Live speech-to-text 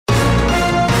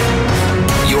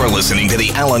listening to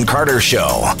The Alan Carter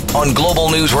Show on Global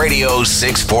News Radio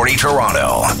 640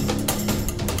 Toronto.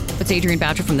 It's Adrian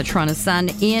Boucher from the Toronto Sun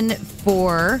in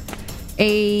for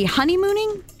a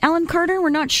honeymooning Alan Carter. We're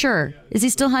not sure. Is he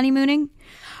still honeymooning?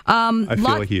 I feel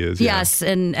like he is. Yes,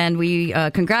 and we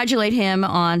congratulate him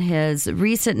on his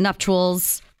recent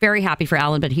nuptials. Very happy for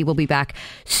Alan, but he will be back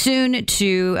soon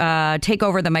to take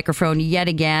over the microphone yet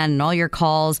again and all your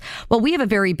calls. Well, we have a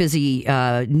very busy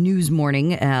news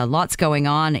morning. Lots going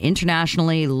on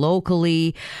internationally,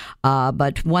 locally.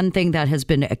 But one thing that has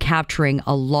been capturing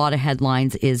a lot of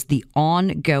headlines is the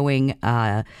ongoing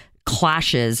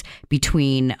clashes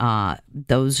between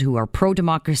those who are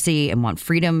pro-democracy and want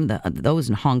freedom, those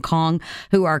in Hong Kong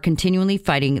who are continually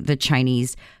fighting the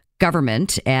Chinese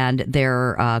government and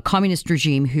their communist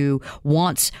regime who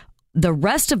wants the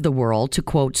rest of the world to,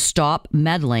 quote, stop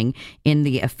meddling in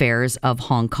the affairs of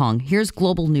Hong Kong. Here's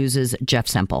Global News' Jeff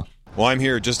Semple. Well, I'm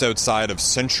here just outside of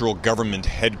Central Government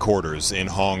Headquarters in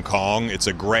Hong Kong. It's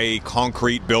a gray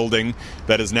concrete building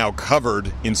that is now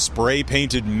covered in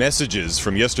spray-painted messages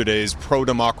from yesterday's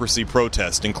pro-democracy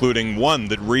protest, including one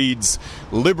that reads,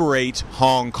 "Liberate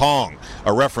Hong Kong,"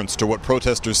 a reference to what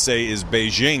protesters say is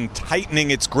Beijing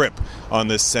tightening its grip on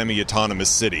this semi-autonomous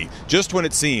city. Just when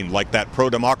it seemed like that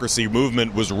pro-democracy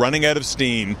movement was running out of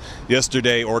steam,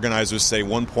 yesterday organizers say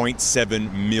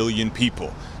 1.7 million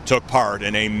people took part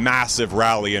in a massive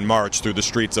rally and march through the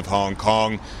streets of Hong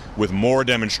Kong, with more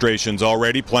demonstrations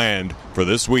already planned for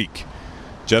this week.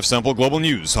 Jeff Semple, Global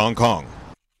News, Hong Kong.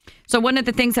 So one of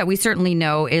the things that we certainly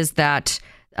know is that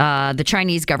the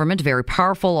Chinese government, very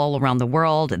powerful all around the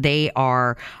world, they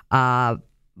are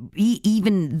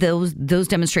even those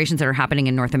demonstrations that are happening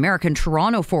in North America, in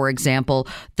Toronto, for example,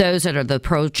 those that are the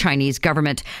pro-Chinese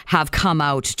government have come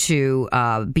out to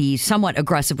be somewhat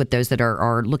aggressive with those that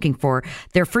are looking for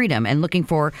their freedom and looking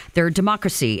for their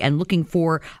democracy and looking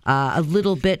for a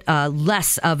little bit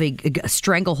less of a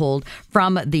stranglehold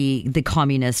from the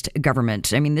communist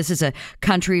government. I mean, this is a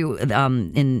country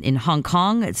in Hong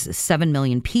Kong. It's 7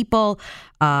 million people.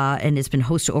 And it's been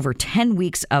host to over 10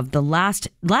 weeks of the last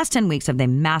 10 weeks of the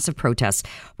massive protests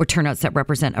or turnouts that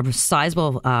represent a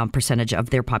sizable percentage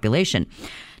of their population.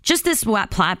 Just this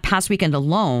past weekend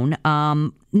alone,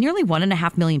 nearly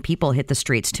 1.5 million people hit the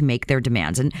streets to make their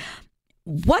demands. And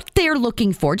what they're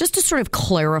looking for, just to sort of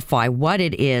clarify what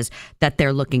it is that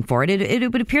they're looking for,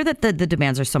 it would appear that the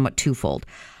demands are somewhat twofold.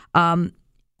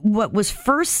 What was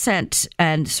first sent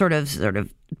and sort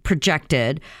of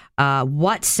projected,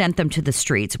 what sent them to the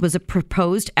streets was a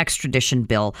proposed extradition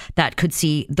bill that could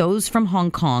see those from Hong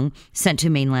Kong sent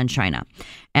to mainland China.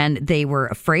 And they were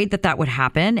afraid that would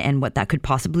happen and what that could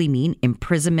possibly mean: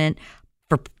 imprisonment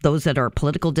for those that are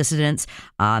political dissidents.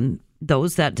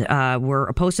 Those that were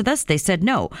opposed to this, they said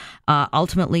no.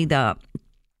 Ultimately,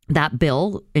 that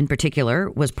bill in particular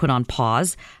was put on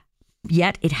pause.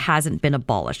 Yet it hasn't been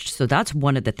abolished. So that's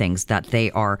one of the things that they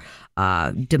are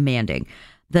demanding.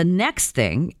 The next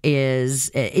thing is,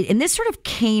 and this sort of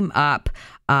came up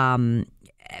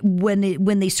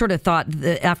when they sort of thought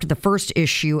after the first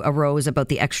issue arose about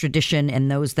the extradition and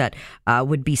those that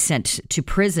would be sent to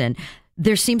prison.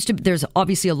 There's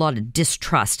obviously a lot of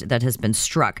distrust that has been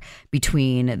struck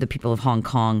between the people of Hong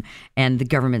Kong and the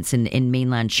governments in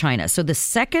mainland China. So the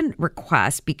second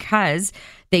request, because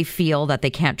they feel that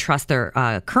they can't trust their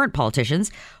current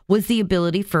politicians, was the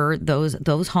ability for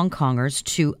those Hong Kongers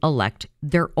to elect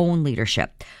their own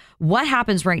leadership. What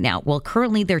happens right now? Well,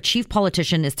 currently their chief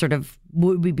politician is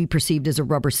would be perceived as a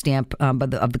rubber stamp of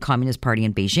the Communist Party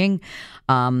in Beijing.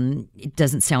 It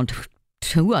doesn't sound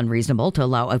too unreasonable to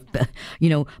allow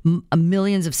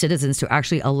millions of citizens to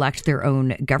actually elect their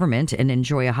own government and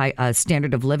enjoy a high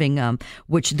standard of living,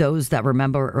 which those that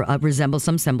resemble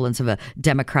some semblance of a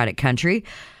democratic country.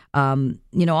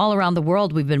 All around the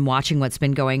world, we've been watching what's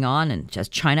been going on, and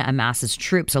just China amasses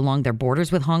troops along their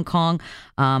borders with Hong Kong.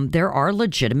 There are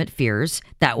legitimate fears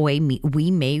that we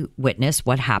may witness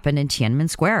what happened in Tiananmen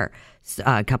Square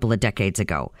a couple of decades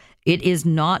ago. It is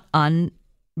not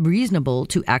unreasonable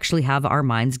to actually have our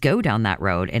minds go down that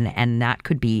road, and that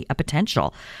could be a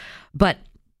potential. But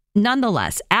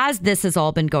nonetheless, as this has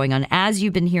all been going on, as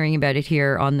you've been hearing about it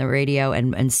here on the radio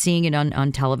and seeing it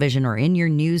on television or in your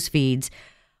news feeds,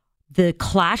 the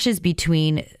clashes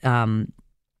between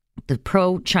the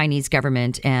pro-Chinese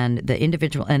government and the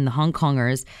individual and the Hong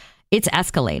Kongers, it's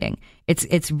escalating.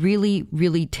 It's really,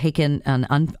 really taken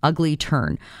an ugly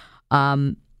turn.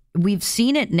 We've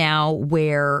seen it now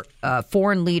where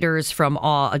foreign leaders from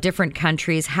all different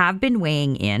countries have been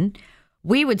weighing in.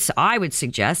 I would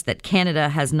suggest that Canada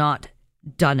has not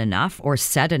done enough or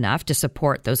said enough to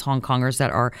support those Hong Kongers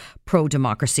that are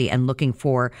pro-democracy and looking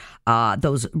for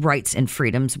those rights and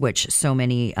freedoms, which so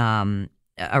many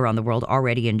around the world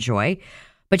already enjoy.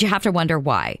 But you have to wonder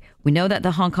why. We know that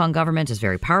the Hong Kong government is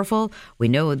very powerful. We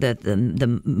know that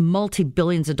the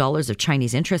multi-billions of dollars of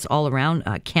Chinese interests all around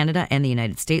Canada and the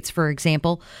United States, for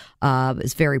example,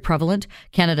 is very prevalent.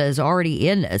 Canada is already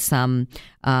in some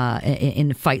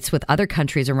in fights with other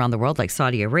countries around the world, like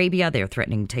Saudi Arabia. They're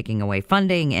threatening taking away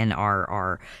funding, and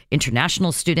our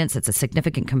international students. It's a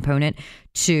significant component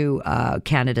to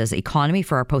Canada's economy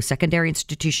for our post-secondary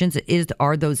institutions.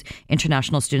 Are those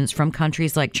international students from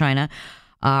countries like China.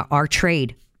 Our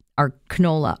trade, our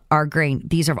canola, our grain,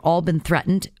 these have all been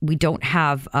threatened. We don't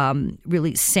have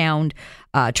really sound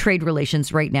trade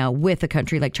relations right now with a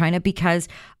country like China because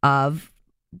of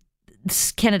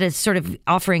Canada's sort of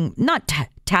offering not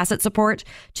tacit support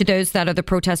to those that are the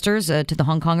protesters, to the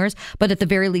Hong Kongers, but at the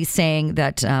very least saying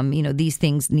that, these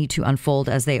things need to unfold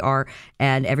as they are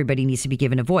and everybody needs to be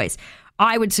given a voice.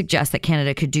 I would suggest that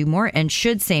Canada could do more and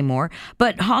should say more.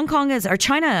 But Hong Kong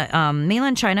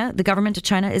mainland China, the government of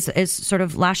China is sort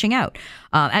of lashing out.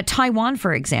 At Taiwan,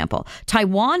 for example,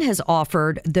 Taiwan has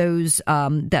offered those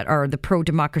that are the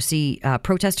pro-democracy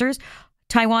protesters,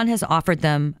 Taiwan has offered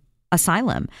them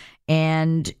asylum.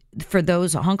 And for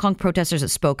those Hong Kong protesters that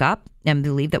spoke up and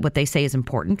believe that what they say is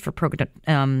important for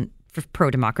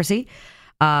pro-democracy,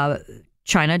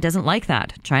 China doesn't like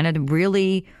that. China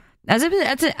really... As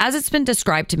it's been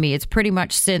described to me, it's pretty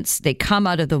much since they come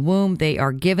out of the womb, they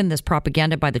are given this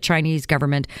propaganda by the Chinese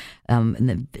government.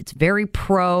 And it's very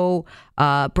pro-communist,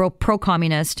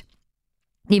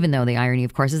 even though the irony,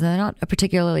 of course, is they're not a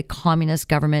particularly communist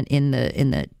government in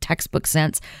the textbook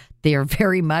sense. They are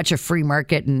very much a free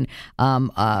market and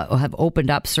have opened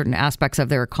up certain aspects of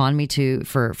their economy to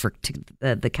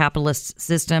the capitalist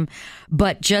system.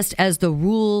 But just as the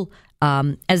rule,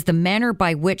 as the manner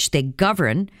by which they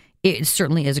govern, it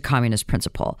certainly is a communist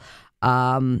principle.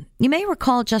 You may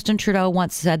recall Justin Trudeau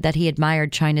once said that he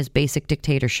admired China's basic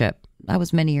dictatorship. That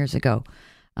was many years ago.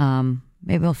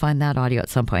 Maybe we'll find that audio at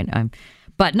some point.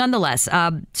 But nonetheless,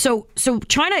 so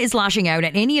China is lashing out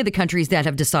at any of the countries that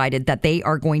have decided that they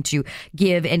are going to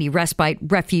give any respite,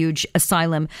 refuge,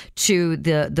 asylum to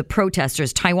the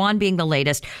protesters, Taiwan being the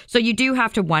latest. So you do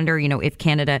have to wonder, if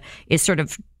Canada is sort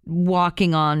of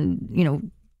walking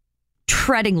on,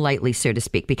 treading lightly, so to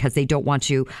speak, because they don't want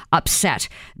to upset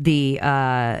the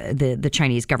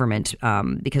Chinese government,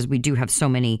 because we do have so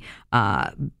many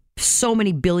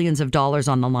billions of dollars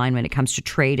on the line when it comes to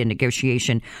trade and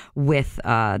negotiation with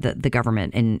the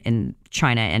government in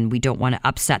China, and we don't want to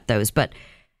upset those. But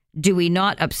do we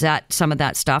not upset some of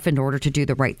that stuff in order to do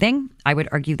the right thing? I would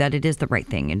argue that it is the right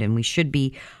thing, and we should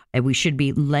be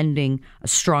lending a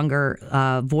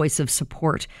stronger voice of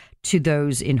support to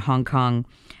those in Hong Kong.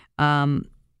 And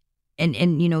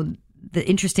the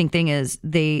interesting thing is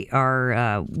they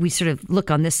are we sort of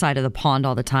look on this side of the pond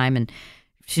all the time and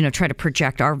try to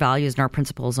project our values and our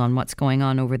principles on what's going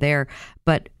on over there.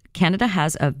 But Canada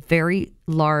has a very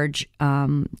large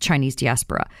Chinese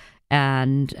diaspora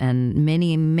and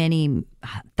many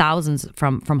thousands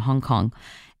from Hong Kong.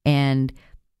 And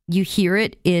you hear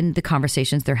it in the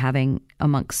conversations they're having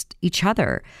amongst each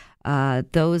other.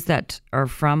 Those that are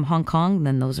from Hong Kong,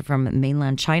 then those are from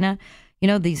mainland China.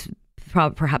 These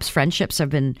perhaps friendships have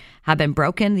been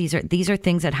broken. These are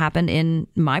things that happened in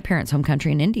my parents' home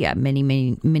country in India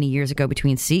many years ago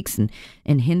between Sikhs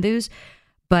and Hindus.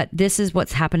 But this is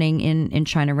what's happening in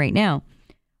China right now.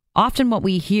 Often what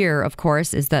we hear, of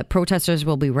course, is that protesters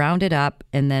will be rounded up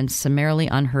and then summarily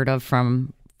unheard of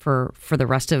for the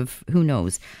rest of who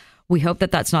knows. We hope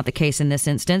that that's not the case in this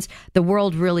instance. The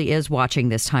world really is watching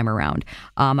this time around.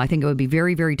 I think it would be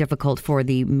very, very difficult for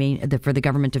the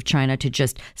government of China to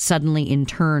just suddenly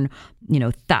intern,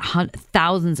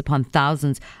 thousands upon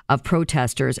thousands of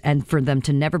protesters and for them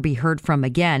to never be heard from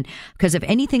again. Because if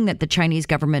anything that the Chinese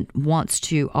government wants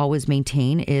to always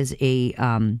maintain is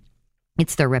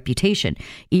it's their reputation,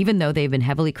 even though they've been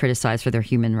heavily criticized for their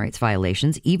human rights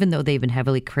violations, even though they've been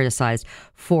heavily criticized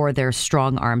for their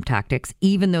strong arm tactics,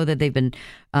 even though that they've been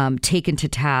taken to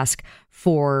task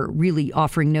for really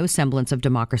offering no semblance of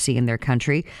democracy in their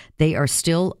country. They are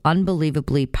still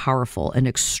unbelievably powerful and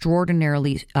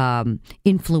extraordinarily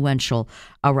influential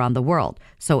around the world.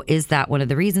 So is that one of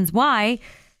the reasons why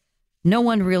no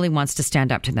one really wants to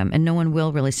stand up to them, and no one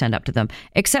will really stand up to them,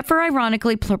 except for,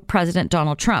 ironically, President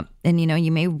Donald Trump. And,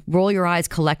 you may roll your eyes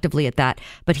collectively at that,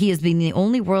 but he has been the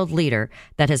only world leader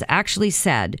that has actually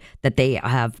said that they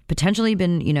have potentially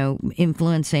been,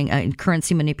 influencing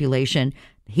currency manipulation.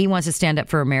 He wants to stand up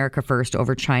for America first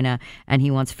over China, and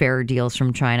he wants fairer deals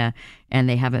from China, and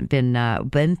they haven't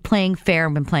been playing fair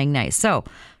and been playing nice. So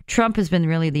Trump has been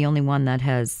really the only one that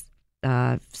has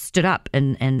stood up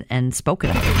and spoken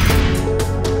up.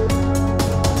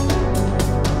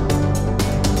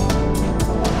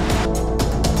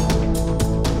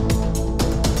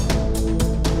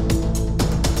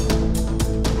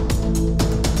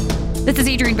 This is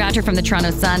Adrienne Badger from the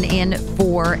Toronto Sun in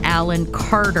for Alan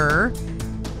Carter.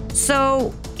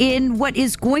 So, in what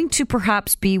is going to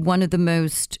perhaps be one of the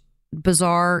most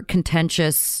bizarre,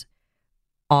 contentious,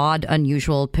 odd,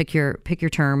 unusual, pick your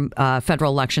term,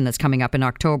 federal election that's coming up in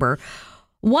October,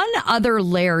 one other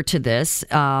layer to this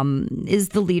is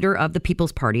the leader of the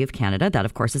People's Party of Canada. That,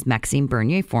 of course, is Maxime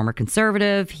Bernier, former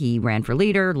Conservative. He ran for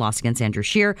leader, lost against Andrew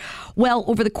Scheer. Well,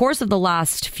 over the course of the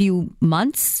last few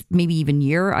months, maybe even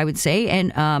year, I would say,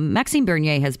 and Maxime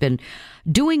Bernier has been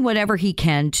doing whatever he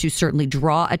can to certainly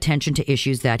draw attention to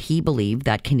issues that he believed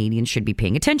that Canadians should be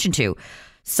paying attention to.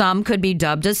 Some could be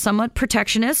dubbed as somewhat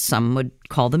protectionist. Some would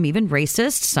call them even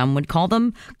racist. Some would call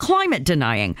them climate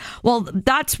denying. Well,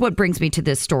 that's what brings me to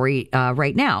this story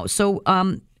right now. So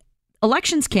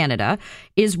Elections Canada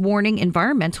is warning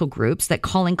environmental groups that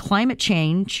calling climate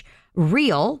change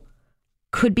real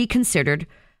could be considered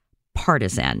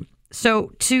partisan.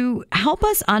 So to help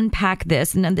us unpack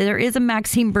this, and there is a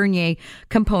Maxime Bernier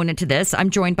component to this, I'm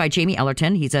joined by Jamie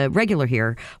Ellerton. He's a regular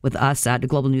here with us at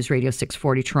Global News Radio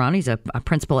 640 Toronto. He's a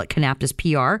principal at Canaptus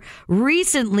PR.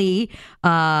 Recently,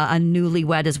 a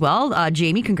newlywed as well.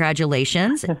 Jamie,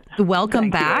 congratulations. Welcome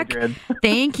back.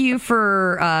 Thank you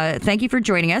for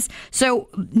joining us. So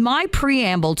my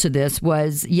preamble to this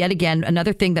was yet again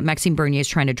another thing that Maxime Bernier is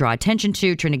trying to draw attention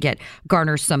to, trying to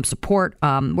garner some support,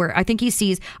 where I think he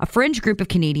sees a fringe group of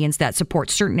Canadians that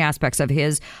support certain aspects of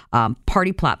his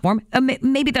party platform.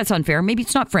 Maybe that's unfair. Maybe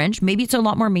it's not fringe. Maybe it's a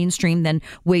lot more mainstream than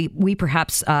we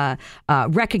perhaps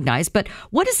recognize. But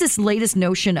what is this latest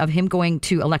notion of him going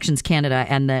to Elections Canada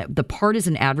and the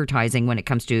partisan advertising when it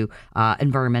comes to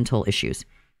environmental issues?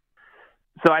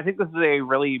 So I think this is a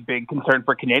really big concern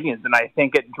for Canadians, and I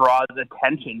think it draws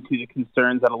attention to the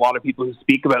concerns that a lot of people who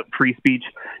speak about free speech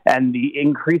and the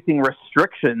increasing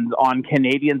restrictions on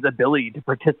Canadians' ability to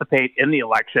participate in the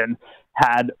election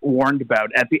had warned about.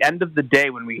 At the end of the day,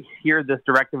 when we hear this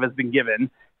directive has been given,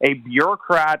 a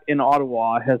bureaucrat in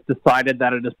Ottawa has decided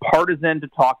that it is partisan to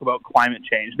talk about climate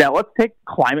change. Now, let's take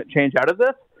climate change out of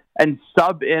this and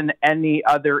sub in any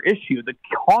other issue. The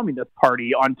Communist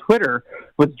Party on Twitter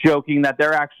was joking that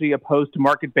they're actually opposed to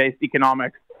market-based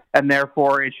economics, and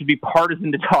therefore it should be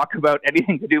partisan to talk about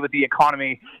anything to do with the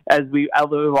economy as we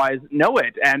otherwise know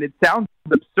it. And it sounds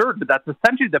absurd, but that's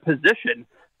essentially the position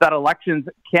that Elections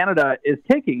Canada is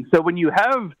taking. So when you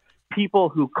have people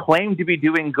who claim to be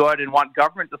doing good and want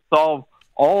government to solve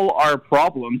all our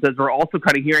problems, as we're also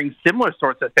kind of hearing similar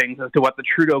sorts of things as to what the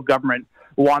Trudeau government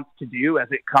wants to do as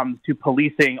it comes to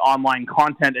policing online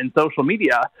content and social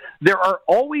media, there are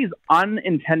always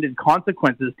unintended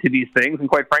consequences to these things. And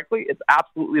quite frankly, it's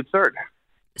absolutely absurd.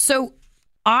 So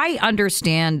I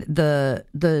understand the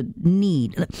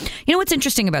need. You know what's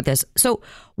interesting about this? So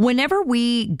whenever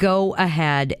we go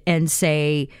ahead and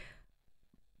say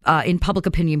in public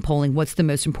opinion polling, what's the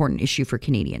most important issue for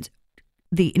Canadians?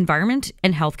 The environment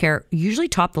and healthcare usually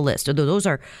top the list.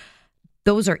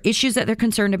 Those are issues that they're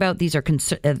concerned about. These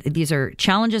are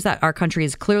challenges that our country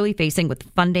is clearly facing with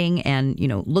funding and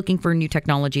looking for new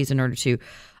technologies in order to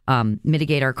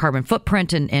mitigate our carbon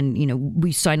footprint. And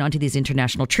we sign on to these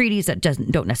international treaties that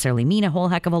don't necessarily mean a whole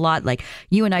heck of a lot. Like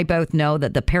you and I both know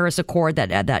that the Paris Accord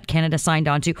that Canada signed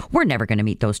on to, we're never going to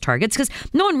meet those targets because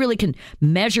no one really can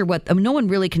measure no one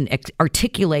really can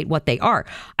articulate what they are.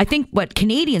 I think what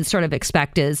Canadians sort of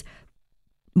expect is,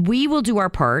 we will do our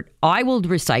part. I will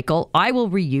recycle. I will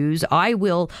reuse. I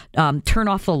will turn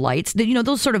off the lights.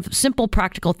 Those sort of simple,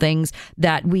 practical things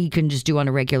that we can just do on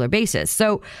a regular basis.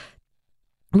 So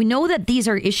we know that these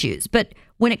are issues. But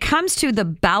when it comes to the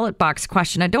ballot box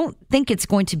question, I don't think it's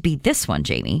going to be this one,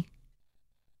 Jamie.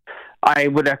 I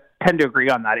would tend to agree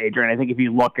on that, Adrienne. I think if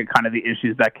you look at kind of the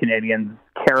issues that Canadians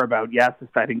care about, yes,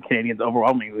 I think Canadians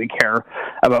overwhelmingly care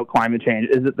about climate change.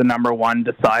 Is it the number one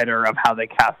decider of how they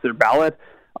cast their ballot?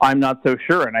 I'm not so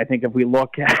sure. And I think if we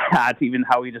look at even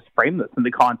how we just frame this in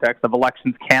the context of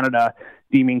Elections Canada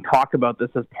deeming talk about this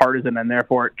as partisan, and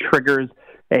therefore it triggers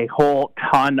a whole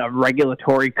ton of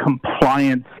regulatory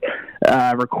compliance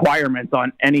requirements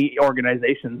on any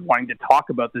organizations wanting to talk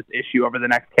about this issue over the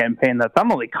next campaign. That's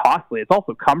not only costly, it's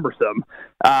also cumbersome.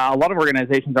 A lot of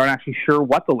organizations aren't actually sure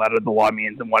what the letter of the law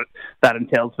means and what that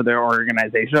entails for their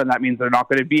organization, and that means they're not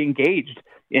going to be engaged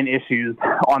in issues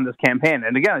on this campaign.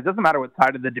 And again, it doesn't matter what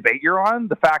side of the debate you're on.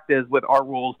 The fact is, with our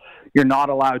rules, you're not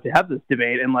allowed to have this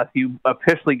debate unless you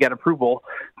officially get approval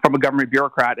from a government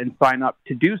bureaucrat and sign up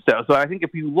to do so. So I think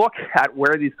if you look at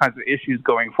where these kinds of issues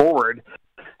going forward,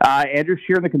 Andrew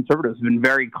Scheer and the Conservatives have been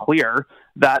very clear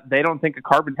that they don't think a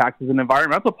carbon tax is an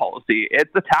environmental policy. It's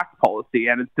a tax policy,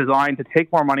 and it's designed to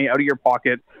take more money out of your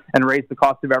pocket and raise the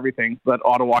cost of everything so that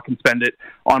Ottawa can spend it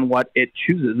on what it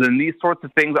chooses. And these sorts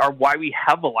of things are why we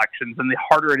have elections, and the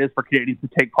harder it is for Canadians to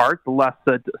take part, the less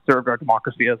served our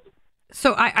democracy is.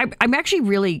 So I'm actually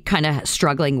really kind of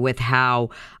struggling with how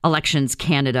Elections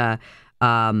Canada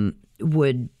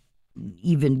would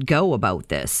even go about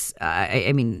this.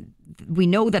 I mean, we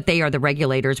know that they are the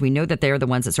regulators. We know that they are the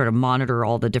ones that sort of monitor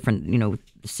all the different,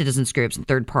 citizens groups and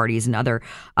third parties and other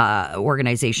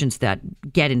organizations that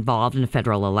get involved in a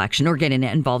federal election or get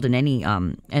involved in any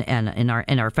in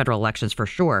our federal elections for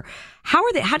sure. How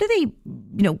do they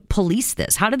police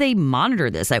this? How do they monitor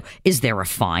this? Is there a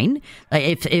fine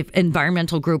if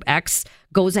environmental group X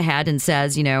goes ahead and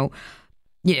says,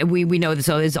 we know this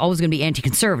is always going to be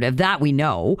anti-conservative. That we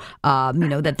know,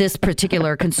 that this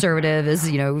particular conservative is,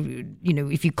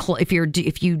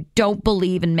 if you don't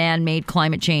believe in man-made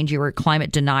climate change, you're a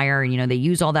climate denier. And, they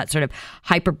use all that sort of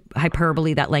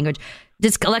hyperbole, that language.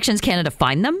 Does Elections Canada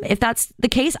fine them if that's the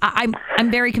case? I'm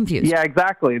very confused. Yeah,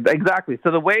 exactly.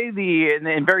 So the way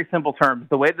in very simple terms,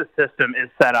 the way the system is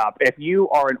set up, if you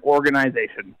are an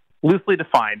organization, loosely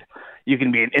defined, you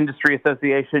can be an industry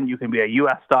association, you can be a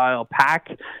U.S.-style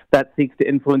PAC that seeks to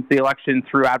influence the election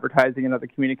through advertising and other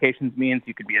communications means,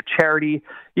 you could be a charity,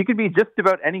 you could be just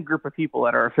about any group of people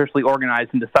that are officially organized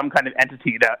into some kind of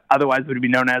entity that otherwise would be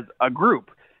known as a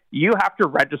group. You have to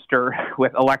register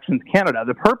with Elections Canada.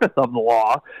 The purpose of the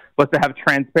law was to have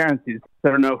transparency,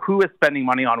 so to know who is spending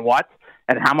money on what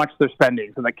and how much they're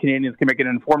spending so that Canadians can make an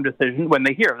informed decision when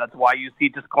they hear. That's why you see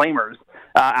disclaimers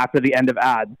after the end of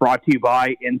ads brought to you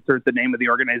by, insert the name of the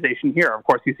organization here. Of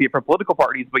course, you see it for political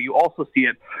parties, but you also see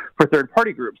it for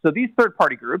third-party groups. So these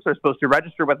third-party groups are supposed to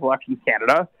register with Elections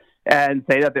Canada and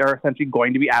say that they're essentially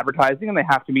going to be advertising, and they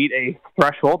have to meet a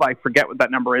threshold. I forget what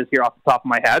that number is here off the top of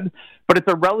my head, but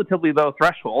it's a relatively low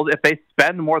threshold. If they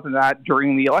spend more than that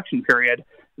during the election period,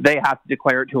 they have to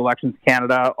declare it to Elections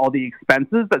Canada. All the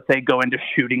expenses that, say, go into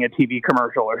shooting a TV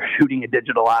commercial or shooting a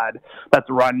digital ad that's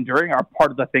run during are part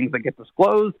of the things that get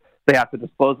disclosed. They have to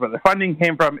disclose where the funding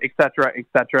came from, et cetera, et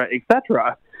cetera, et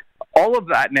cetera. All of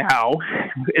that now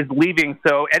is leaving.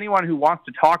 So anyone who wants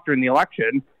to talk during the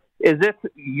election, is it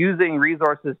using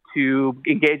resources to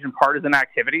engage in partisan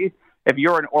activity? If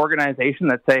you're an organization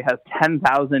that, say, has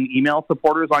 10,000 email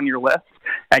supporters on your list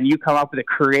and you come up with a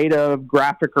creative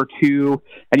graphic or two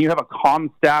and you have a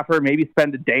comm staffer, maybe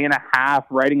spend a day and a half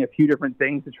writing a few different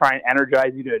things to try and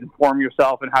energize you to inform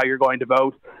yourself and how you're going to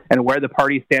vote and where the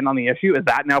parties stand on the issue, is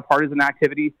that now partisan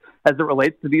activity as it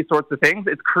relates to these sorts of things?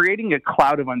 It's creating a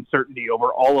cloud of uncertainty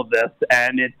over all of this,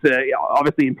 and it's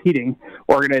obviously impeding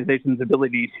organizations'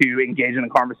 ability to engage in a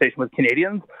conversation with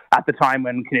Canadians at the time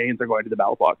when Canadians are going to the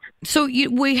ballot box. So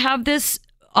we have this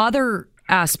other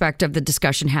aspect of the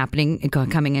discussion happening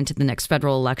coming into the next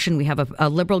federal election. We have a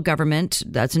Liberal government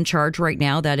that's in charge right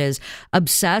now that is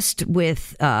obsessed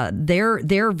with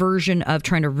their version of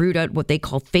trying to root out what they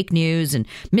call fake news and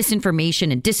misinformation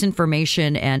and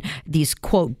disinformation and these,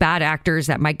 quote, bad actors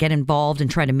that might get involved and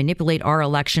try to manipulate our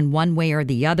election one way or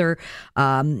the other.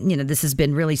 This has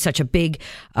been really such a big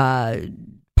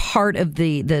part of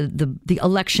the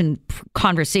election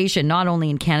conversation, not only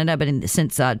in Canada, but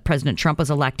since President Trump was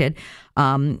elected,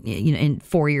 in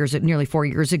nearly 4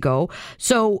 years ago.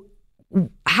 So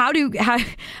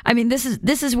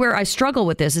this is where I struggle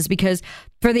with this, is because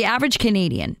for the average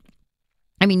Canadian,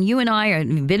 I mean, you and I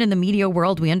have been in the media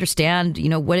world. We understand,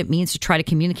 what it means to try to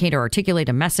communicate or articulate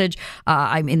a message.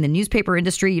 I'm in the newspaper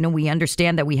industry. We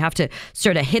understand that we have to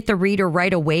sort of hit the reader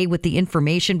right away with the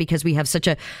information because we have such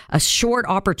a short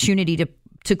opportunity to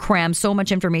cram so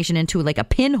much information into like a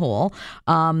pinhole.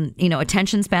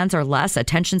 Attention spans are less.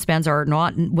 Attention spans are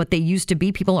not what they used to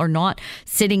be. People are not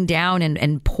sitting down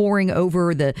and poring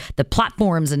over the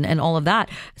platforms and all of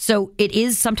that. So it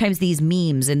is sometimes these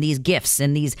memes and these GIFs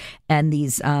and that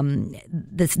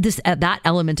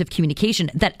element of communication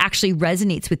that actually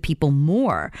resonates with people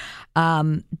more.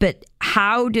 But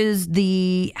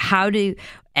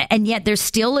and yet there's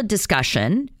still a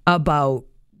discussion about,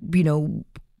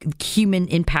 human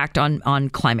impact on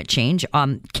climate change,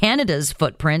 Canada's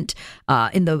footprint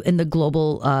in the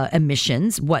global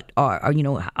emissions. What are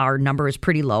our number is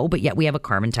pretty low, but yet we have a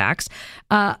carbon tax.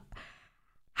 How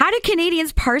How do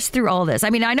Canadians parse through all this? I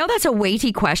mean, I know that's a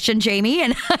weighty question, Jamie,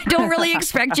 and I don't really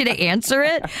expect you to answer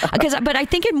it, but I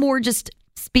think it more just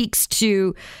speaks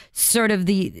to sort of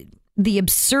the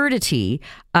absurdity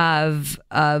of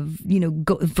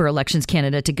for Elections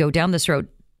Canada to go down this road.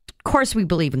 Of course, we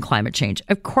believe in climate change.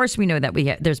 Of course, we know that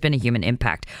there's been a human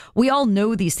impact. We all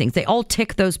know these things. They all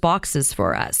tick those boxes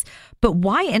for us. But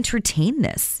why entertain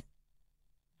this?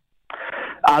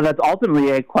 That's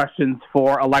ultimately a question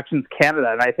for Elections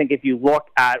Canada. And I think if you look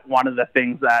at one of the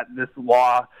things that this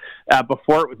law,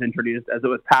 before it was introduced, as it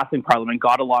was passing Parliament,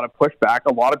 got a lot of pushback,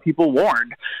 a lot of people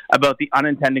warned about the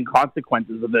unintended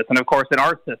consequences of this. And of course, in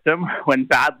our system, when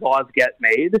bad laws get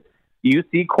made, you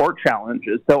see court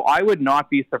challenges. So I would not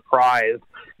be surprised,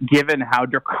 given how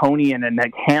draconian and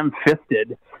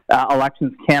ham-fisted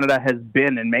Elections Canada has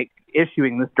been in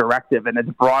issuing this directive and its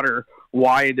broader,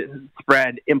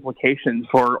 widespread implications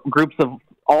for groups of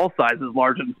all sizes,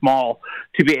 large and small,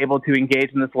 to be able to engage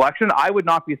in this election. I would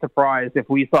not be surprised if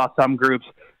we saw some groups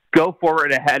go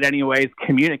forward ahead anyways,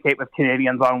 communicate with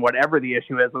Canadians on whatever the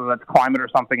issue is, whether that's climate or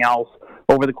something else,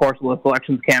 over the course of this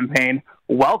elections campaign,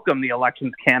 welcome the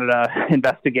Elections Canada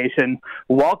investigation,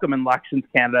 welcome Elections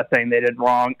Canada saying they did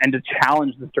wrong, and to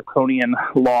challenge this draconian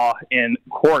law in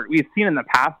court. We've seen in the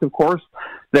past, of course,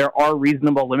 there are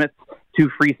reasonable limits to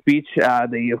free speech.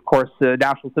 The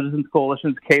National Citizens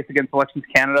Coalition's case against Elections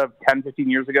Canada 10, 15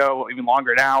 years ago, even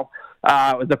longer now,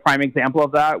 was a prime example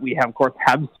of that. We have, of course,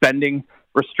 spending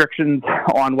restrictions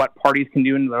on what parties can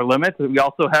do in their limits. We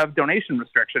also have donation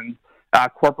restrictions.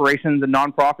 Corporations and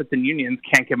nonprofits and unions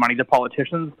can't give money to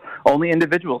politicians. Only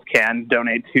individuals can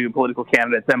donate to political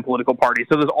candidates and political parties.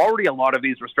 So there's already a lot of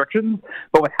these restrictions.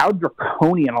 But with how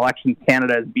draconian Elections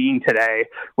Canada is being today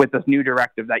with this new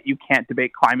directive that you can't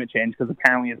debate climate change because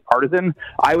apparently it's partisan,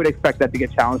 I would expect that to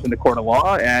get challenged in the court of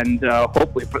law and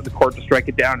hopefully for the court to strike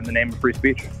it down in the name of free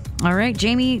speech. All right,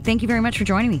 Jamie, thank you very much for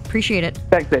joining me. Appreciate it.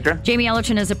 Thanks, Adrian. Jamie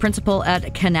Ellerton is a principal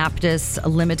at Canaptus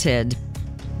Limited.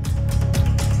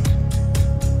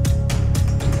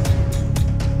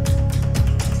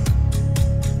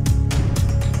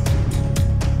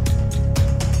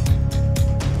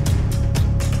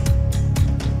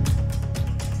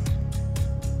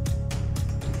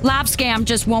 Lab scam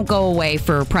just won't go away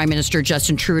for Prime Minister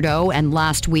Justin Trudeau. And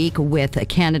last week, with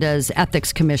Canada's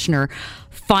Ethics Commissioner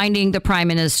finding the Prime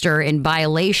Minister in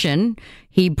violation,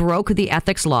 he broke the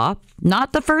ethics law.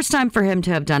 Not the first time for him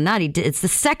to have done that. It's the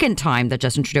second time that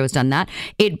Justin Trudeau has done that.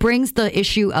 It brings the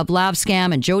issue of lab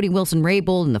scam and Jody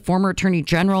Wilson-Raybould and the former Attorney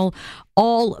General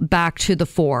all back to the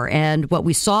fore. And what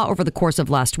we saw over the course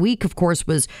of last week, of course,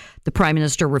 was the Prime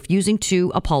Minister refusing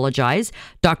to apologize.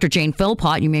 Dr. Jane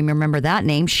Philpott, you may remember that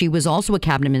name. She was also a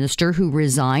cabinet minister who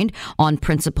resigned on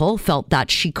principle, felt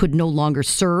that she could no longer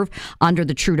serve under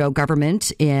the Trudeau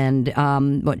government. And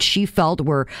what she felt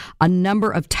were a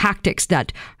number of tactics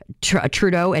that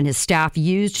Trudeau and his staff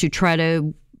used to try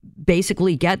to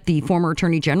basically get the former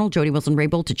Attorney General, Jody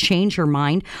Wilson-Raybould, to change her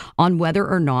mind on whether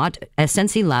or not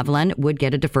SNC-Lavalin would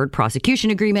get a deferred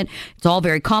prosecution agreement. It's all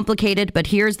very complicated, but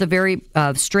here's the very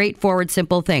straightforward,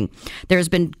 simple thing. There's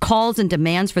been calls and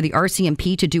demands for the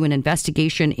RCMP to do an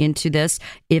investigation into this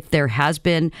if there has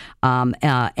been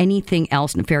anything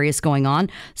else nefarious going on.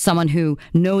 Someone who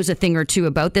knows a thing or two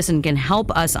about this and can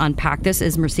help us unpack this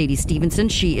is Mercedes Stephenson.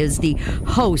 She is the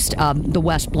host of The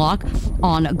West Block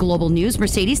on Global News.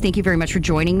 Mercedes, thank you very much for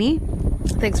joining me.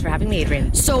 Thanks for having me,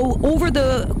 Adrian. So over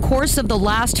the course of the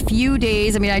last few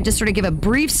days, I mean, I just sort of give a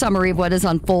brief summary of what has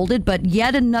unfolded, but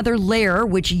yet another layer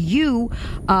which you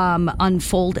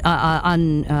unearthed,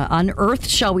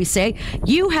 shall we say.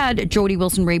 You had Jody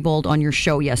Wilson-Raybould on your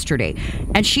show yesterday,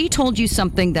 and she told you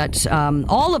something that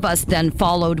all of us then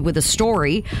followed with a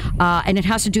story, and it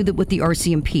has to do with the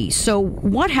RCMP. So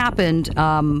what happened?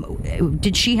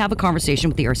 Did she have a conversation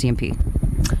with the RCMP?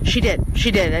 She did,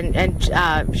 and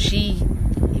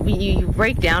you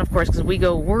break down, of course, because we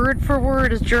go word for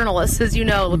word as journalists, as you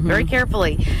know, look very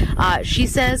carefully. She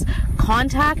says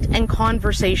contact and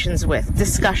conversations with,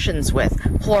 discussions with,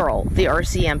 plural, the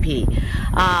RCMP.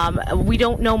 We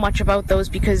don't know much about those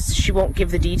because she won't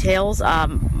give the details.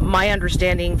 My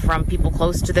understanding from people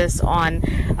close to this on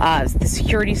the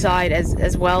security side,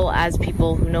 as well as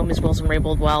people who know Ms.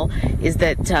 Wilson-Raybould well, is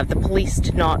that the police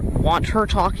did not want her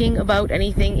talking about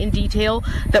anything in detail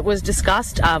that was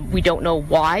discussed. We don't know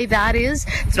why that is.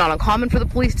 It's not uncommon for the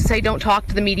police to say don't talk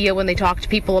to the media when they talk to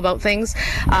people about things,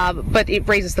 but it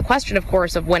raises the question question, of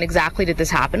course, of when exactly did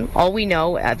this happen. All we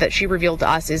know that she revealed to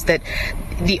us is that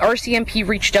the RCMP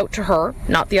reached out to her,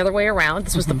 not the other way around.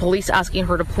 This was the police asking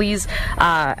her to please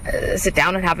sit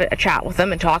down and have a chat with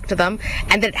them and talk to them,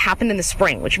 and that it happened in the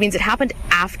spring, which means it happened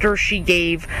after she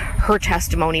gave her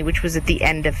testimony, which was at the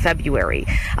end of February.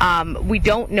 We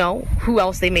don't know who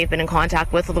else they may have been in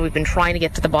contact with, although we've been trying to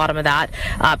get to the bottom of that.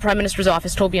 Prime Minister's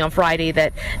office told me on Friday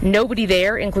that nobody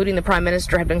there, including the Prime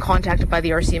Minister, had been contacted by the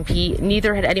RCMP.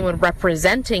 Neither had anyone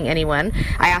representing anyone.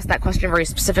 I asked that question very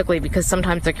specifically because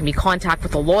sometimes there can be contact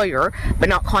with a lawyer, but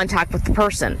not contact with the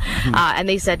person. And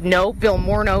they said no. Bill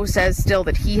Morneau says still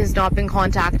that he has not been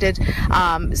contacted.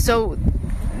 So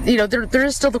there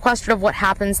is still the question of what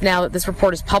happens now that this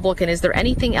report is public, and is there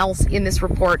anything else in this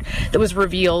report that was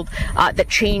revealed that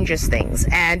changes things?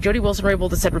 And Jody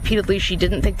Wilson-Raybould has said repeatedly she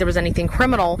didn't think there was anything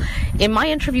criminal. In my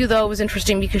interview, though, it was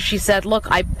interesting because she said, look,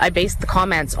 I based the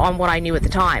comments on what I knew at the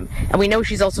time. And we know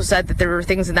she's also said that there were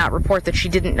things in that report that she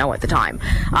didn't know at the time,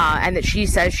 and that she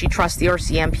says she trusts the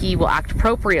RCMP will act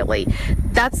appropriately.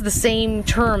 That's the same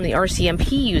term the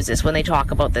RCMP uses when they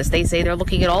talk about this. They say they're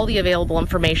looking at all the available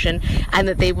information and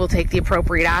that they will take the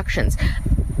appropriate actions.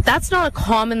 That's not a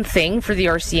common thing for the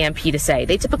RCMP to say.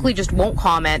 They typically just won't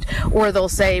comment, or they'll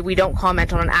say we don't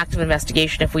comment on an active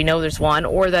investigation if we know there's one,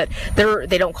 or that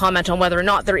they don't comment on whether or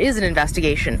not there is an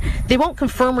investigation. They won't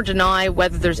confirm or deny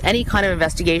whether there's any kind of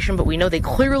investigation, but we know they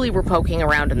clearly were poking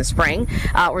around in the spring,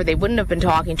 or they wouldn't have been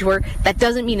talking to her. That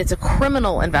doesn't mean it's a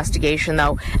criminal investigation,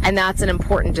 though, and that's an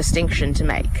important distinction to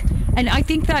make. And I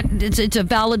think that it's a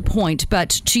valid point, but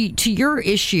to your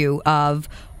issue of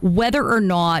whether or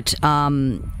not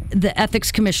the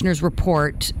ethics commissioner's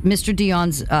report, Mr.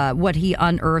 Dionne's, what he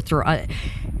unearthed, or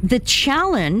the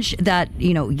challenge that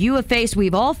you have faced,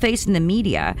 we've all faced in the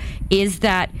media, is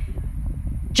that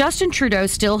Justin Trudeau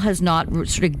still has not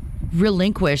sort of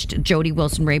relinquished Jody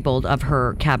Wilson-Raybould of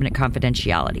her cabinet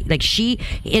confidentiality. Like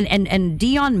and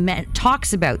Dionne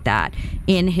talks about that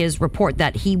in his report,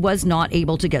 that he was not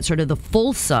able to get sort of the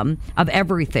fulsome of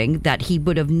everything that he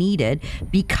would have needed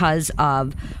because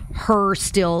of her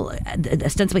still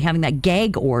ostensibly having that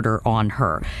gag order on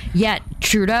her. Yet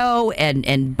Trudeau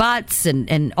and Butts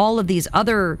and all of these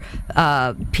other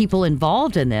people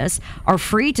involved in this are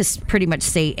free to pretty much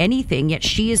say anything, yet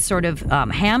she is sort of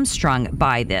hamstrung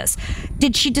by this.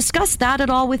 Did she discuss that at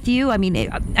all with you? I mean,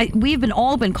 we've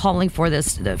all been calling for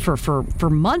this for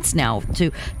months now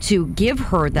to give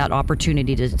her that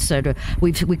opportunity to sort of,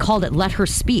 we called it let her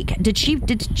speak. Did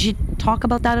she talk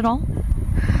about that at all?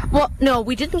 Well, no,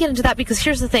 we didn't get into that because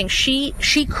here's the thing. She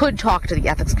could talk to the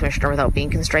ethics commissioner without being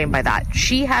constrained by that.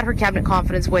 She had her cabinet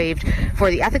confidence waived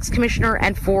for the ethics commissioner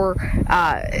and for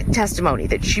testimony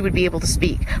that she would be able to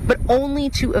speak, but only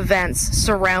to events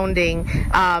surrounding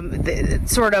the,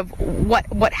 sort of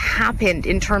what happened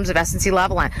in terms of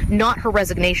SNC-Lavalin, not her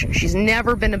resignation. She's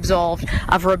never been absolved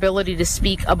of her ability to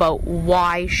speak about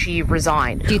why she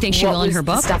resigned. Do you think she will in her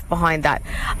book? The stuff behind that.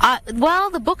 Well,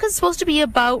 the book is supposed to be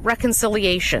about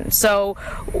reconciliation, so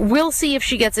we'll see if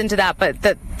she gets into that. But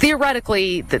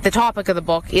theoretically, the topic of the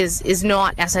book is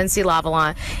not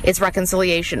SNC-Lavalin, it's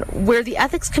reconciliation. Where the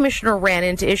ethics commissioner ran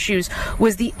into issues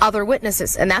was the other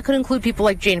witnesses, and that could include people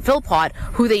like Jane Philpott,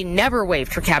 who they never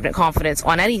waived her cabinet confidence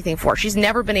on anything for. She's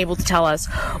never been able to tell us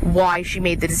why she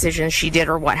made the decisions she did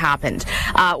or what happened,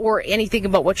 or anything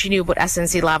about what she knew about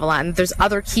SNC-Lavalin. There's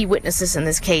other key witnesses in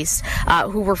this case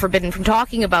who were forbidden from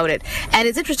talking about it. And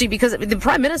it's interesting because the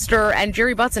Prime Minister and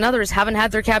Jerry Butts and others haven't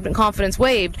had their cabinet confidence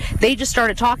waived. They just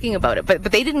started talking about it, but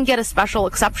they didn't get a special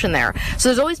exception there. So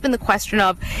there's always been the question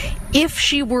of, if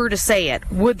she were to say it,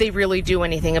 would they really do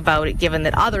anything about it, given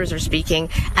that others are speaking?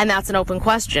 And that's an open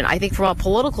question. I think from a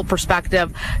political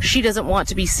perspective, she doesn't want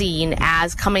to be seen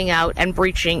as coming out and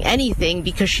breaching anything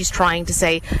because she's trying to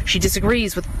say she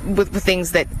disagrees with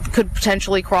things that could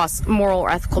potentially cross moral or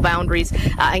ethical boundaries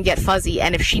and get fuzzy.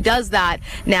 And if she does that,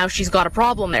 now she's got a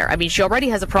problem there. I mean, she already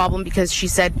has a problem because she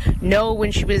said no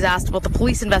when she was asked about the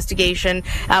police investigation,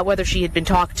 whether she had been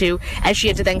talked to, and she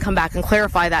had to then come back and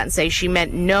clarify that and say she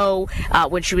meant no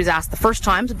when she was asked the first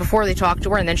time before they talked to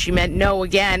her, and then she meant no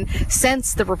again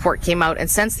since the report came out and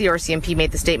since the RCMP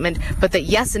made the statement, but that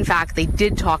yes, in fact, they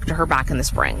did talk to her back in the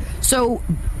spring. So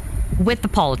with the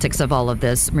politics of all of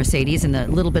this, Mercedes, and the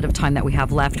little bit of time that we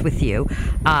have left with you,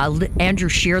 Andrew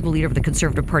Scheer, the leader of the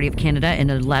Conservative Party of Canada, in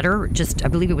a letter, just I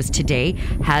believe it was today,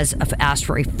 has asked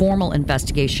for a formal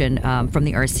investigation from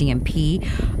the RCMP.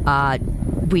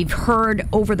 We've heard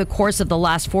over the course of the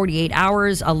last 48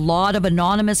 hours a lot of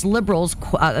anonymous liberals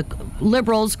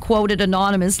quoted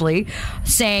anonymously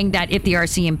saying that if the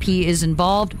RCMP is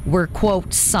involved, we're,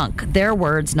 quote, sunk. Their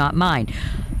words, not mine.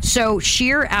 So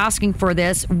Scheer asking for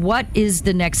this. What is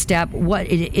the next step? What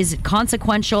is it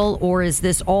consequential, or is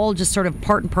this all just sort of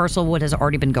part and parcel of what has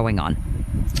already been going on?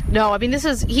 No, I mean,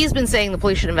 he's been saying the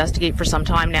police should investigate for some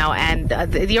time now, and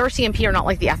the RCMP are not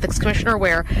like the ethics commissioner,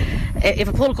 where if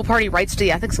a political party writes to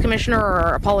the ethics commissioner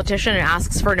or a politician and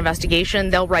asks for an investigation,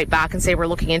 they'll write back and say, we're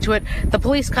looking into it. The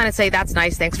police kind of say, that's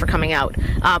nice, thanks for coming out.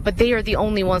 But they are the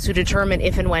only ones who determine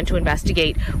if and when to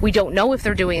investigate. We don't know if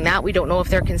they're doing that. We don't know if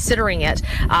they're considering it.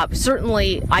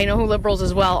 Certainly, I know Liberals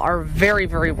as well are very,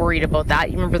 very worried about that.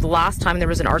 You remember the last time there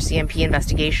was an RCMP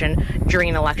investigation during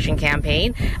an election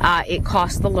campaign, it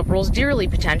cost the Liberals dearly,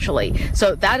 potentially.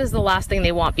 So that is the last thing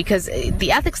they want, because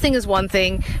the ethics thing is one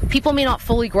thing. People may not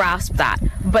fully grasp that,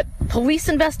 but police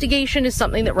investigation is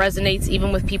something that resonates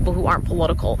even with people who aren't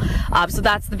political. So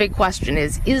that's the big question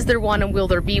is there one, and will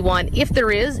there be one? If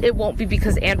there is, it won't be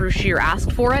because Andrew Scheer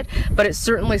asked for it, but it's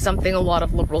certainly something a lot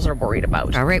of Liberals are worried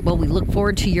about. All right. Well, we look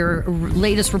forward to your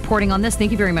latest reporting on this.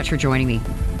 Thank you very much for joining me.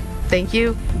 Thank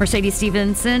you. Mercedes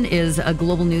Stephenson is a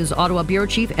Global News Ottawa bureau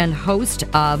chief and host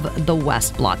of The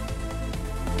West Block.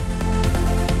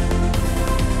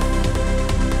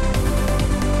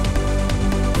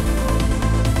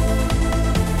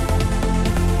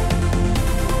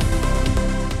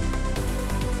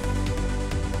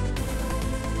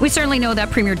 We certainly know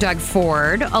that Premier Doug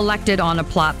Ford, elected on a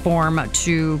platform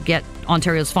to get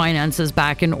Ontario's finances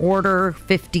back in order,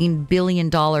 $15 billion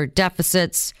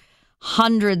deficits,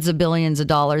 hundreds of billions of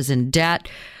dollars in debt.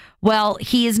 Well,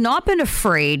 he has not been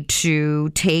afraid to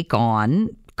take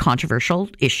on controversial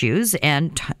issues,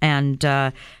 and in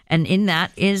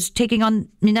that is taking on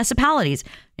municipalities.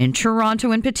 In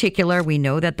Toronto in particular, we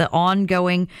know that the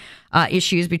ongoing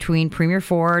issues between Premier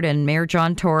Ford and Mayor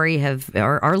John Tory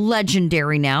are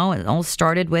legendary now. It all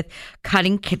started with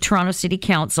cutting Toronto City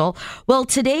Council. Well,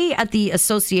 today at the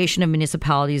Association of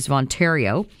Municipalities of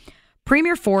Ontario,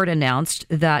 Premier Ford announced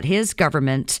that his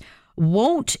government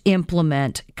won't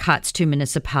implement cuts to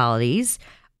municipalities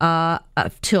for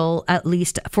at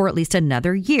least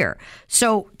another year.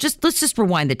 So let's just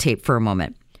rewind the tape for a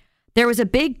moment. There was a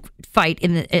big fight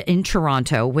in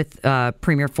Toronto with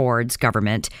Premier Ford's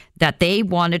government that they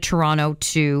wanted Toronto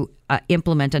to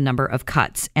implement a number of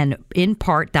cuts. And in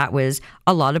part, that was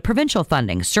a lot of provincial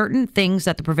funding. Certain things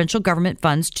that the provincial government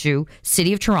funds to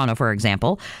City of Toronto, for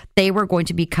example, they were going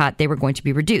to be cut. They were going to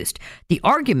be reduced. The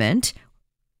argument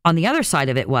on the other side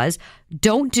of it was,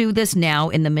 don't do this now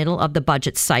in the middle of the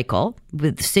budget cycle.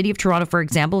 With the City of Toronto, for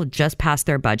example, just passed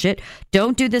their budget.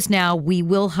 Don't do this now. We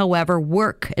will, however,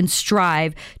 work and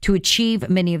strive to achieve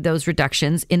many of those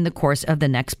reductions in the course of the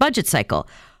next budget cycle,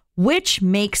 which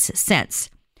makes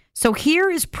sense. So here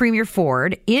is Premier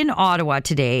Ford in Ottawa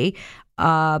today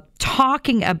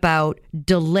talking about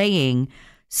delaying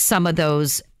some of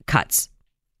those cuts.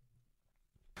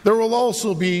 There will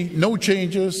also be no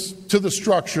changes to the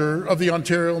structure of the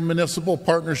Ontario Municipal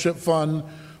Partnership Fund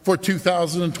for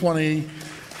 2020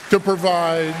 to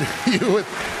provide you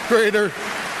with greater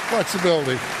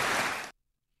flexibility.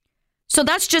 So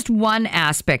that's just one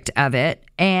aspect of it.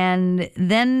 And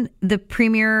then the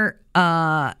Premier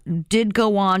did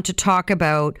go on to talk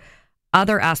about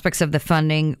other aspects of the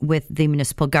funding with the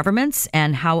municipal governments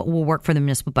and how it will work for the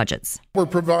municipal budgets. We're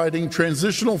providing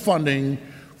transitional funding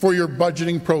for your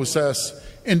budgeting process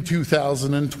in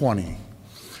 2020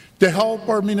 to help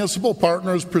our municipal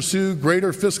partners pursue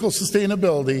greater fiscal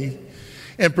sustainability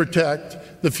and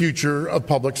protect the future of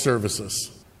public services.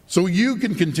 So you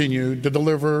can continue to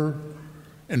deliver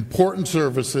important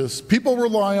services people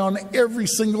rely on every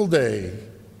single day,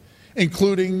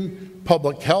 including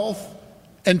public health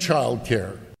and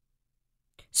childcare.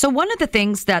 So one of the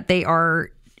things that they are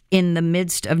in the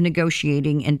midst of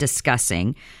negotiating and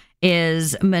discussing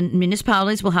is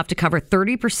municipalities will have to cover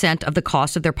 30% of the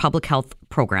cost of their public health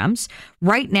programs.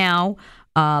 Right now,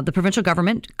 the provincial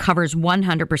government covers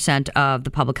 100% of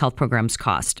the public health program's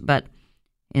cost. But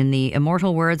in the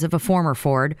immortal words of a former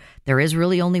Ford, there is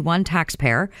really only one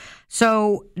taxpayer.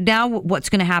 So now what's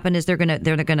going to happen is they're going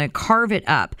to carve it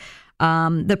up.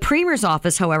 The Premier's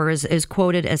office, however, is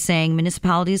quoted as saying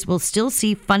municipalities will still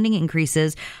see funding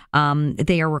increases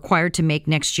they are required to make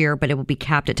next year, but it will be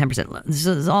capped at 10%. This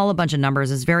is all a bunch of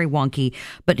numbers. It's very wonky.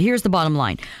 But here's the bottom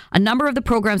line. A number of the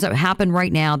programs that happen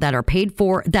right now that are paid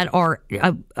for, that are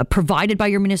provided by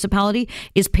your municipality,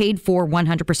 is paid for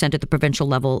 100% at the provincial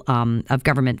level of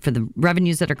government for the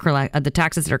revenues that are the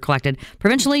taxes that are collected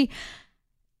provincially.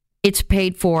 it's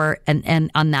paid for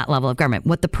and on that level of government.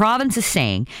 What the province is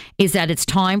saying is that it's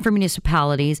time for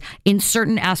municipalities in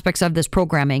certain aspects of this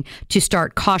programming to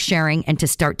start cost sharing and to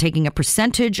start taking a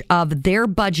percentage of their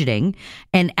budgeting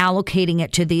and allocating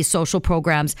it to these social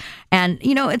programs. And,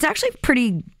 it's actually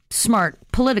pretty smart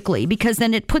politically, because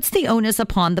then it puts the onus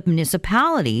upon the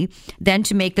municipality then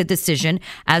to make the decision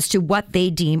as to what they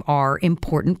deem are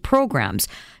important programs.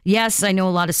 Yes, I know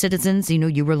a lot of citizens,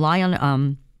 you rely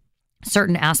on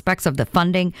certain aspects of the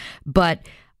funding, but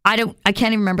I can't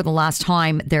even remember the last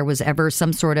time there was ever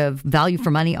some sort of value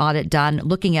for money audit done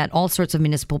looking at all sorts of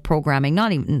municipal programming,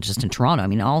 not even just in Toronto. I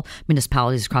mean, all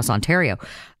municipalities across Ontario.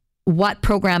 What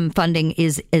program funding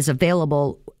is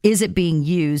available? Is it being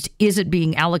used? Is it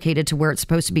being allocated to where it's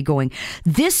supposed to be going?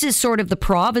 This is sort of the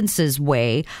province's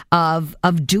way of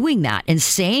doing that and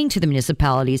saying to the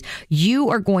municipalities, you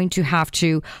are going to have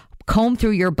to comb through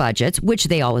your budgets, which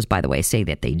they always, by the way, say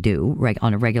that they do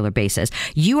on a regular basis.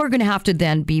 You are going to have to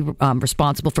then be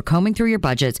responsible for combing through your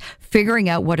budgets, figuring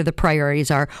out what are the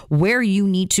priorities are, where you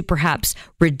need to perhaps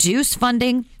reduce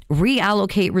funding,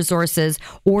 reallocate resources,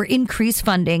 or increase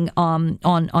funding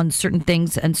on certain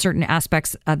things and certain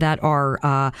aspects that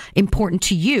are important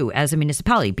to you as a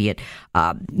municipality, be it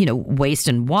waste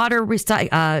and water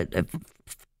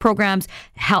programs,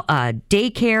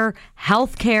 daycare,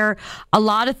 healthcare, a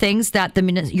lot of things that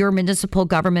your municipal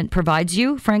government provides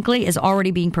you, frankly, is already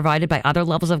being provided by other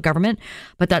levels of government.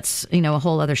 But that's, a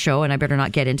whole other show, and I better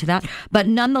not get into that. But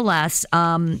nonetheless,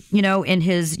 in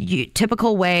his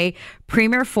typical way,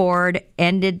 Premier Ford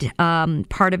ended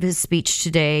part of his speech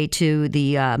today to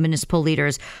the municipal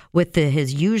leaders with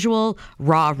his usual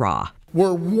rah-rah.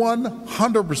 We're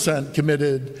 100%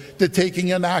 committed to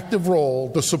taking an active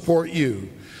role to support you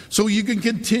so you can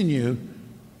continue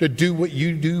to do what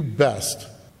you do best,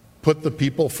 put the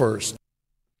people first.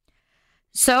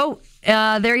 So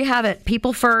there you have it,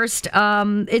 people first.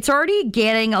 It's already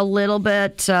getting a little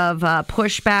bit of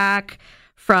pushback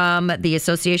from the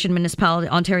Association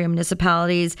Ontario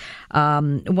Municipalities.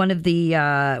 One of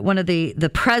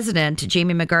the president,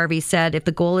 Jamie McGarvey, said if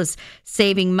the goal is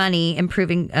saving money,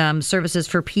 improving services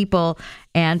for people,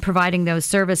 and providing those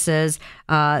services,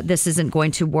 this isn't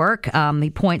going to work. He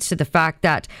points to the fact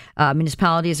that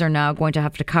municipalities are now going to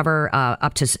have to cover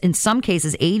up to, in some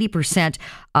cases, 80%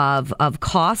 of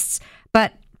costs.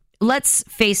 But let's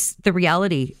face the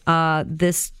reality.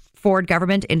 This Ford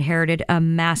government inherited a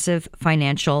massive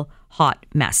financial hot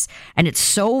mess. And it's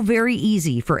so very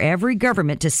easy for every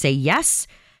government to say yes.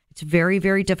 It's very,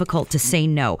 very difficult to say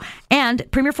no. And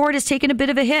Premier Ford has taken a bit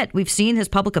of a hit. We've seen his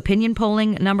public opinion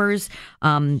polling numbers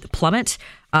plummet.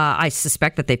 I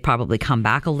suspect that they've probably come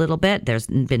back a little bit. There's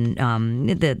been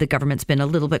the government's been a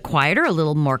little bit quieter, a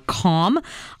little more calm,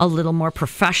 a little more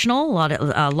professional.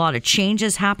 A lot of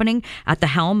changes happening at the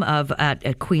helm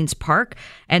at Queen's Park,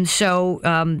 and so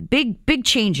big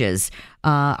changes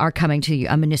are coming to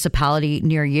a municipality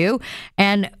near you.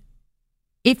 And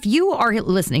if you are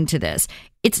listening to this,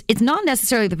 it's not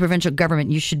necessarily the provincial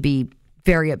government you should be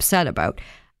very upset about.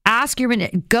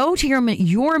 Go to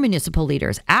your municipal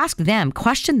leaders, ask them,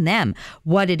 question them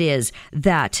what it is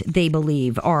that they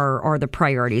believe are the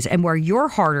priorities and where your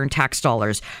hard-earned tax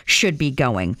dollars should be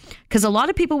going. Because a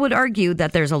lot of people would argue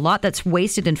that there's a lot that's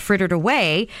wasted and frittered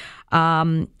away.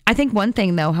 I think one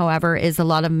thing, though, however, is a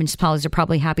lot of municipalities are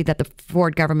probably happy that the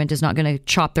Ford government is not going to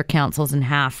chop their councils in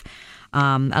half.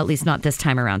 At least not this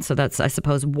time around. So that's, I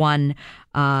suppose, one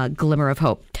glimmer of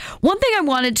hope. One thing I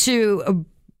wanted to,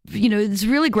 it's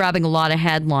really grabbing a lot of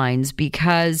headlines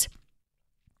because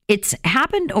it's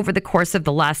happened over the course of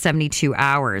the last 72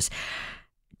 hours.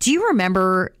 Do you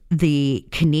remember the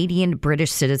Canadian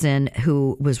British citizen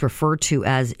who was referred to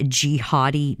as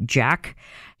Jihadi Jack?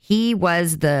 He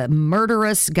was the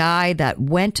murderous guy that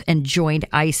went and joined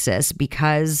ISIS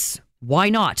because... why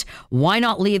not? Why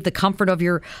not leave the comfort of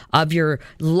your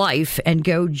life and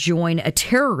go join a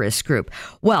terrorist group?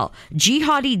 Well,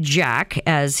 Jihadi Jack,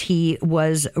 as he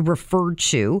was referred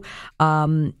to,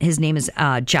 his name is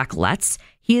Jack Letts.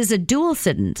 He is a dual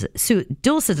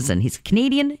citizen. He's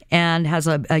Canadian and has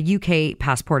a UK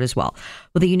passport as well.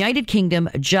 Well, the United Kingdom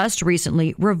just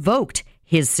recently revoked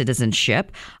his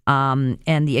citizenship,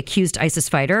 and the accused ISIS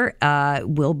fighter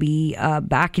will be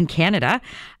back in Canada.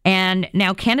 And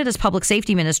now Canada's Public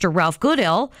Safety Minister, Ralph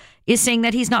Goodale, is saying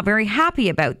that he's not very happy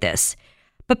about this.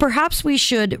 But perhaps we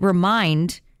should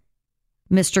remind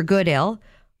Mr. Goodale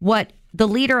what the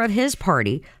leader of his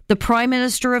party, the Prime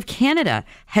Minister of Canada,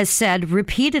 has said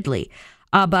repeatedly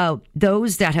about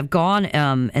those that have gone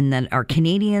and then are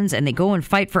Canadians and they go and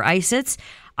fight for ISIS.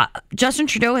 Justin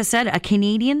Trudeau has said a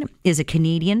Canadian is a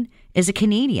Canadian is a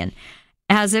Canadian.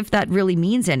 as if that really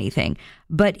means anything.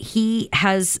 But he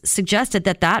has suggested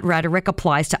that rhetoric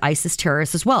applies to ISIS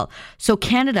terrorists as well. So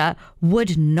Canada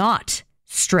would not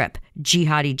strip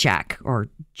Jihadi Jack or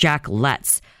Jack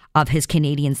Letts of his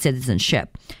Canadian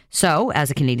citizenship. So, as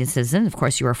a Canadian citizen, of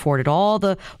course, you are afforded all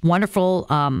the wonderful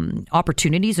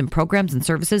opportunities and programs and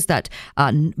services that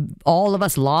all of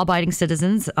us law-abiding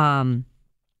citizens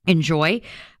enjoy.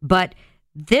 But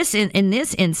in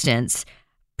this instance,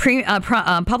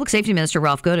 Public Safety Minister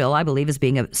Ralph Goodale, I believe, is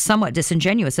being somewhat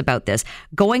disingenuous about this,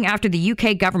 going after the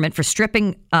UK government for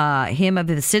stripping him of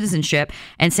his citizenship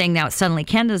and saying now it's suddenly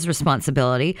Canada's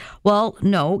responsibility. Well,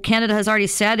 no, Canada has already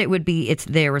said it's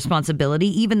their responsibility,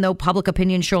 even though public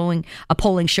opinion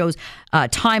polling shows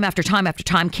time after time after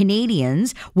time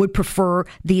Canadians would prefer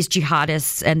these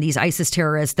jihadists and these ISIS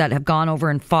terrorists that have gone over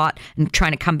and fought and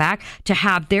trying to come back to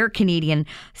have their Canadian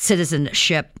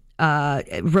citizenship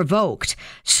revoked.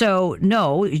 So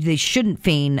no, they shouldn't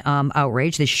feign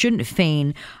outrage. They shouldn't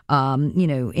feign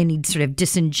any sort of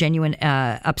disingenuous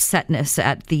upsetness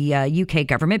at the UK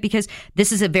government, because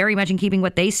this is very much in keeping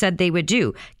what they said they would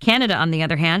do. Canada, on the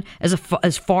other hand,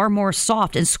 is far more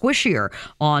soft and squishier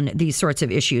on these sorts of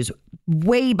issues,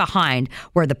 way behind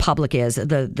where the public is.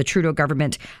 The Trudeau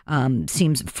government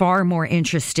seems far more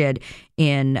interested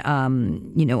in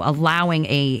allowing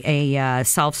a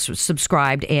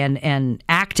self-subscribed and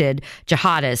acted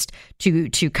jihadist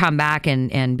to come back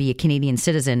and be a Canadian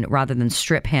citizen rather than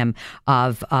strip him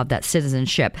of that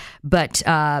citizenship. But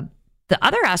the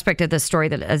other aspect of this story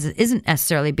that isn't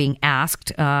necessarily being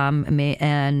asked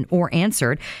or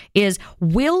answered is,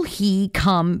 will he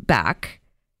come back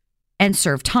and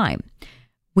serve time?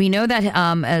 We know that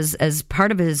as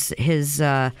part of his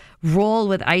role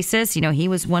with ISIS, he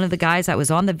was one of the guys that was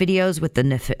on the videos with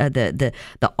the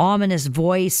ominous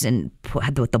voice and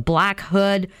with the black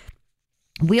hood.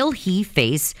 Will he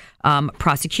face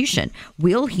prosecution?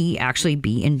 Will he actually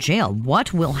be in jail?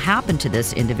 What will happen to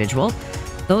this individual?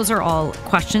 Those are all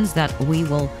questions that we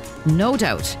will no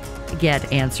doubt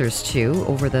get answers to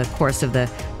over the course of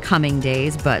the coming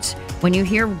days. But when you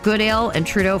hear Goodale and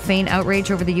Trudeau feign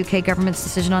outrage over the UK government's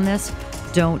decision on this,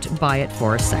 don't buy it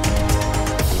for a second.